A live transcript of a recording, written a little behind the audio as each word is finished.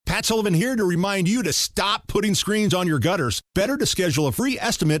Matt Sullivan here to remind you to stop putting screens on your gutters. Better to schedule a free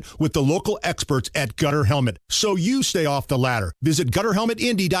estimate with the local experts at Gutter Helmet so you stay off the ladder. Visit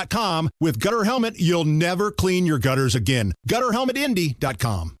GutterHelmetIndy.com. With Gutter Helmet, you'll never clean your gutters again.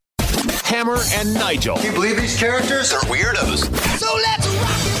 GutterHelmetIndy.com. Hammer and Nigel. Can you believe these characters are weirdos? So let's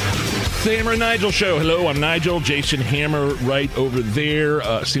rock it! The Hammer and Nigel Show. Hello, I'm Nigel. Jason Hammer right over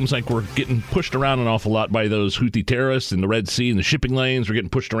there. Seems like we're getting pushed around an awful lot by those Houthi terrorists in the Red Sea and the shipping lanes. We're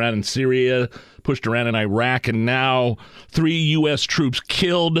getting pushed around in Syria, pushed around in Iraq, and now 3 U.S. troops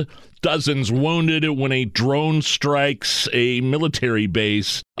killed, dozens wounded when a drone strikes a military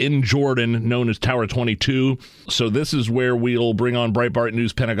base in Jordan known as Tower 22. So this is where we'll bring on Breitbart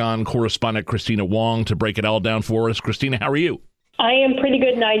News Pentagon correspondent Kristina Wong to break it all down for us. Kristina, how are you? I am pretty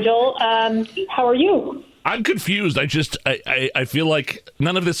good, Nigel. How are you? I'm confused. I feel like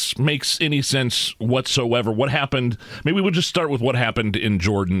none of this makes any sense whatsoever. What happened? Maybe we'll just start with what happened in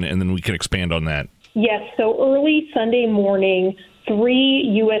Jordan, and then we can expand on that. Yes. So early Sunday morning, 3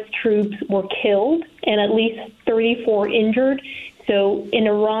 U.S. troops were killed and at least 34 injured. So an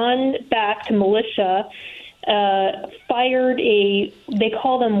Iran-backed militia fired they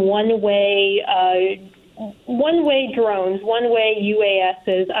call them one-way drones, one-way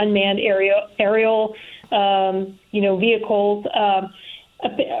UASs, unmanned aerial vehicles.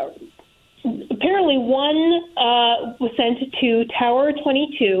 Apparently, one was sent to Tower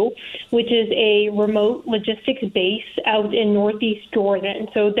 22, which is a remote logistics base out in northeast Jordan.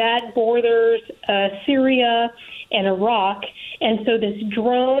 So that borders Syria and Iraq. And so this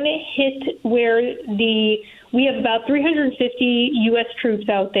drone hit where we have about 350 U.S. troops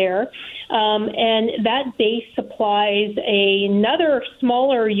out there, and that base supplies another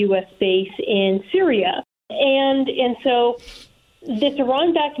smaller U.S. base in Syria. And so this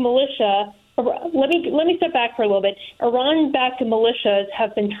Iran-backed militia, let me step back for a little bit. Iran-backed militias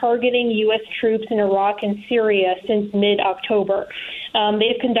have been targeting U.S. troops in Iraq and Syria since mid-October.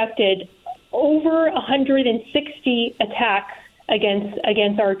 They've conducted over 160 attacks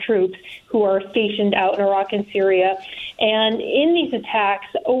against our troops who are stationed out in Iraq and Syria. And in these attacks,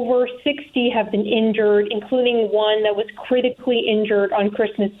 over 60 have been injured, including one that was critically injured on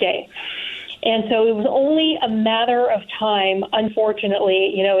Christmas Day. And so it was only a matter of time,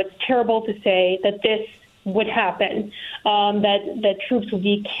 unfortunately, it's terrible to say, that this would happen, that troops would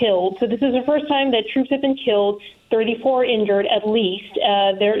be killed. So this is the first time that troops have been killed, 34 injured at least.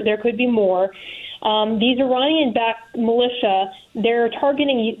 There could be more. These Iranian-backed militia, they're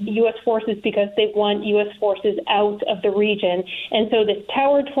targeting U.S. forces because they want U.S. forces out of the region. And so this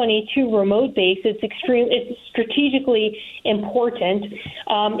Tower 22 remote base, it's strategically important.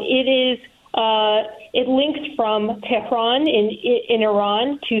 It links from Tehran in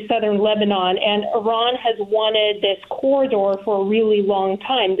Iran to southern Lebanon, and Iran has wanted this corridor for a really long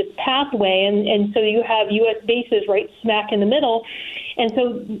time, this pathway, and so you have U.S. bases right smack in the middle. And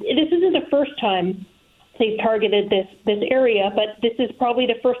so this isn't the first time they've targeted this area, but this is probably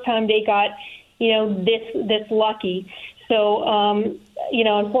the first time they got, this lucky. So,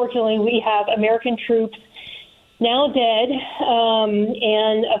 unfortunately, we have American troops now dead,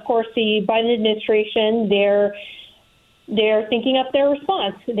 and of course the Biden administration, they're thinking up their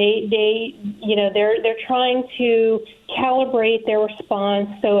response. They're trying to calibrate their response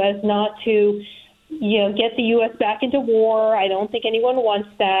so as not to, get the U.S. back into war. I don't think anyone wants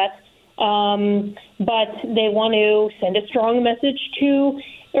that, but they want to send a strong message to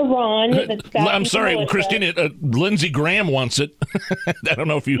Iran. I'm sorry, Kristina. Lindsey Graham wants it. I don't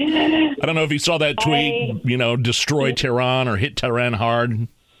know if you saw that tweet. Destroy Tehran or hit Tehran hard.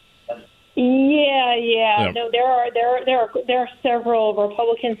 Yeah. No, there are several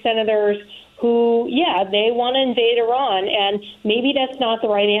Republican senators who, they want to invade Iran, and maybe that's not the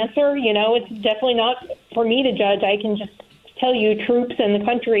right answer. It's definitely not for me to judge. I can just tell you, troops in the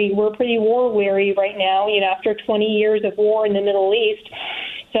country, we're pretty war weary right now. After 20 years of war in the Middle East.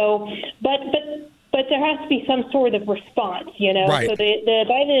 So, but there has to be some sort of response, Right. So the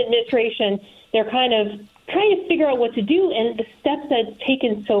Biden administration, they're kind of trying to figure out what to do, and the steps that it's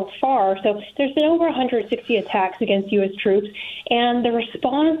taken so far. So there's been over 160 attacks against U.S. troops, and the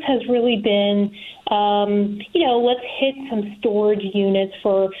response has really been, let's hit some storage units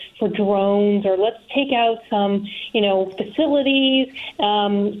for drones, or let's take out some, facilities.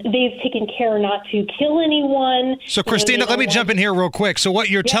 They've taken care not to kill anyone. So, Kristina, let me jump in here real quick. So what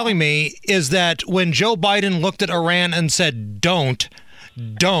you're telling me is that when Joe Biden looked at Iran and said, don't,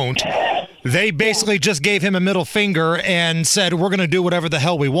 they basically just gave him a middle finger and said, we're going to do whatever the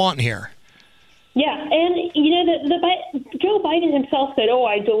hell we want here. Yeah, and, Joe Biden himself said,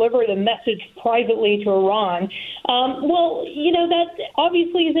 I delivered a message privately to Iran. That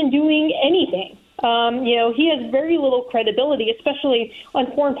obviously isn't doing anything. He has very little credibility, especially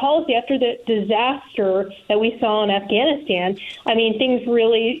on foreign policy after the disaster that we saw in Afghanistan. I mean, things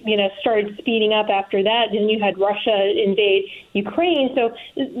really, started speeding up after that. Then you had Russia invade Ukraine. So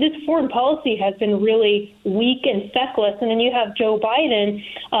this foreign policy has been really weak and feckless. And then you have Joe Biden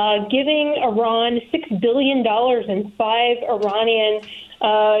giving Iran $6 billion and 5 Iranian,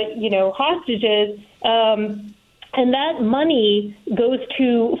 hostages. And that money goes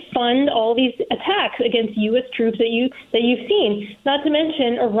to fund all these attacks against U.S. troops that you've seen. Not to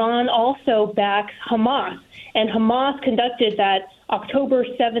mention, Iran also backs Hamas, and Hamas conducted that October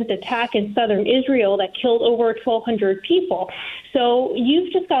 7th attack in southern Israel that killed over 1,200 people. So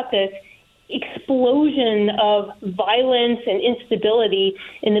you've just got this explosion of violence and instability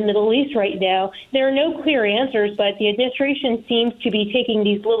in the Middle East right now. There are no clear answers, but the administration seems to be taking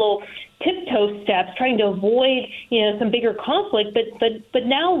these little tiptoe steps, trying to avoid, some bigger conflict. But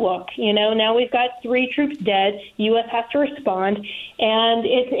now look, now we've got 3 troops dead. U.S. has to respond, and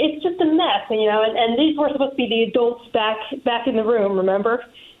it's just a mess. And these were supposed to be the adults back in the room. Remember?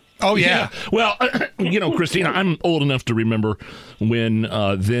 Oh, yeah. Well, Kristina, I'm old enough to remember when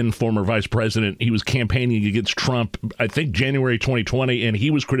then former vice president, he was campaigning against Trump, I think January 2020, and he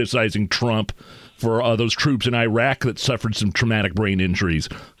was criticizing Trump for those troops in Iraq that suffered some traumatic brain injuries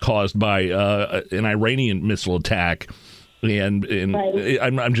caused by an Iranian missile attack. And right.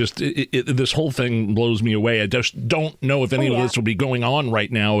 I'm just this whole thing blows me away. I just don't know if any of this would be going on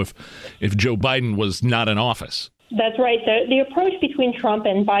right now if Joe Biden was not in office. That's right. The approach between Trump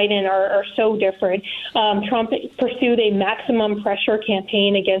and Biden are so different. Trump pursued a maximum pressure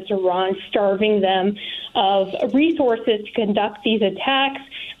campaign against Iran, starving them of resources to conduct these attacks,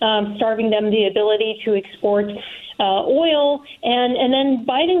 starving them the ability to export oil, and then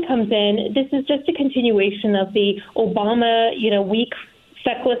Biden comes in. This is just a continuation of the Obama, weak,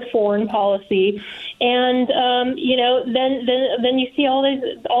 feckless foreign policy, and then you see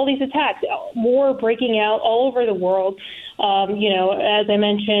all these attacks, war breaking out all over the world. As I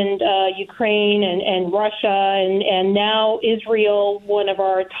mentioned, Ukraine and Russia, and now Israel, one of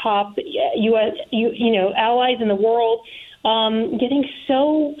our top U.S. allies in the world, getting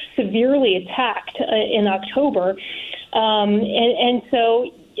so severely attacked in October, and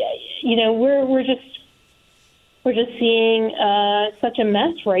so we're just seeing such a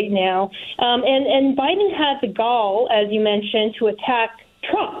mess right now. And Biden had the gall, as you mentioned, to attack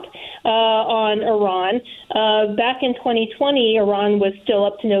Trump on Iran. Back in 2020, Iran was still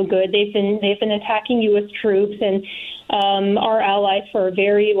up to no good. They've been attacking U.S. troops and our allies for a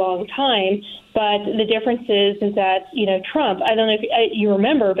very long time. But the difference is that, Trump, I don't know if you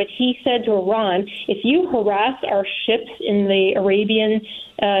remember, but he said to Iran, if you harass our ships in the Arabian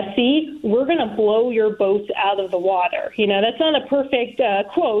Sea, we're going to blow your boats out of the water. That's not a perfect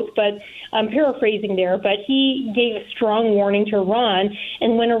quote, but I'm paraphrasing there. But he gave a strong warning to Iran.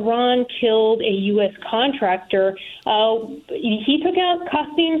 And when Iran killed a U.S. contractor, he took out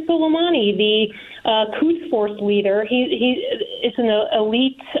Qasem Soleimani, the Quds Force leader. It's an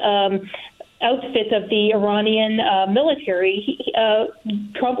elite outfit of the Iranian military.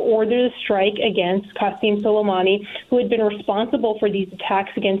 Trump ordered a strike against Qasem Soleimani, who had been responsible for these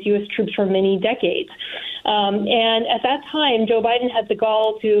attacks against U.S. troops for many decades. And at that time, Joe Biden had the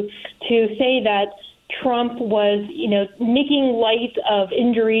gall to say that Trump was, making light of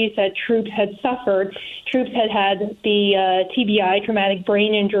injuries that troops had suffered. Troops had the TBI, traumatic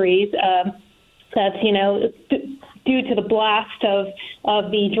brain injuries. That's, due to the blast of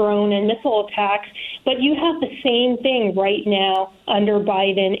the drone and missile attacks. But you have the same thing right now under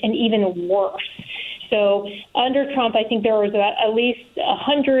Biden, and even worse. So under Trump, I think there was at least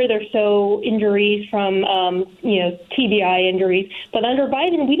 100 or so injuries from, TBI injuries. But under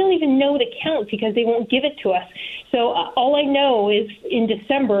Biden, we don't even know the count because they won't give it to us. So all I know is in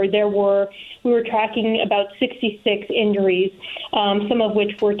December, we were tracking about 66 injuries, some of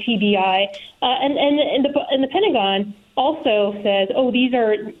which were TBI. And the Pentagon also says, these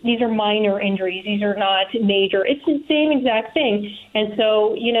are minor injuries. These are not major. It's the same exact thing. And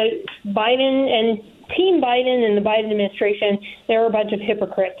so, Biden and Team Biden and the Biden administration, they're a bunch of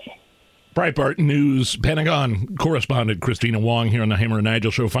hypocrites. Breitbart News Pentagon correspondent Kristina Wong here on the Hammer and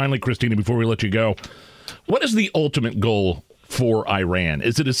Nigel show. Finally, Kristina, before we let you go, what is the ultimate goal for Iran?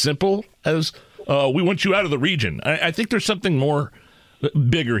 Is it as simple as we want you out of the region? I think there's something more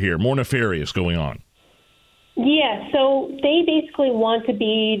bigger here, more nefarious going on. Yeah, so they basically want to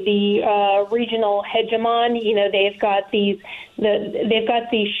be the regional hegemon. You know, they've got these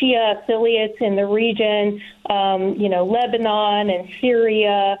Shia affiliates in the region. You know, Lebanon and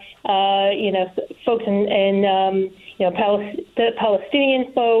Syria. You know, folks in you know, the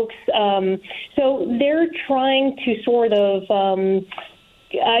Palestinian folks. So they're trying to sort of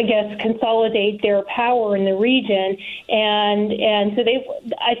I guess, consolidate their power in the region, and so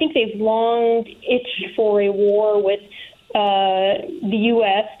I think they've long itched for a war with the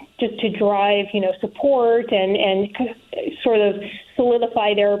U.S. just to drive, you know, support and sort of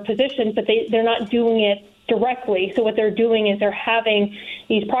solidify their position, but they're not doing it directly. So what they're doing is they're having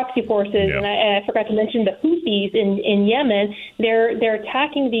these proxy forces, and I forgot to mention the Houthis in Yemen. They're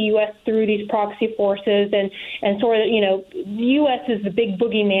attacking the U.S. through these proxy forces, and sort of, you know, the U.S. is the big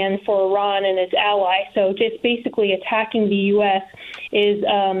boogeyman for Iran and its allies. So just basically attacking the U.S. is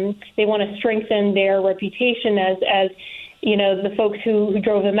they want to strengthen their reputation as you know, the folks who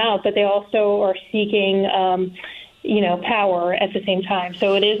drove them out, but they also are seeking you know, power at the same time.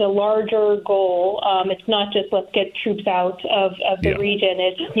 So it is a larger goal. It's not just let's get troops out of the region.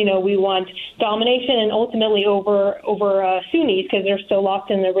 It's, you know, we want domination and ultimately over Sunnis because they're still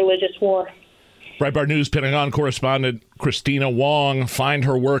locked in the religious war. Breitbart News Pentagon correspondent Kristina Wong. Find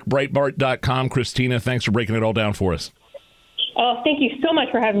her work, Breitbart.com. Kristina, thanks for breaking it all down for us. Oh, thank you so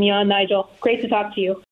much for having me on, Nigel. Great to talk to you.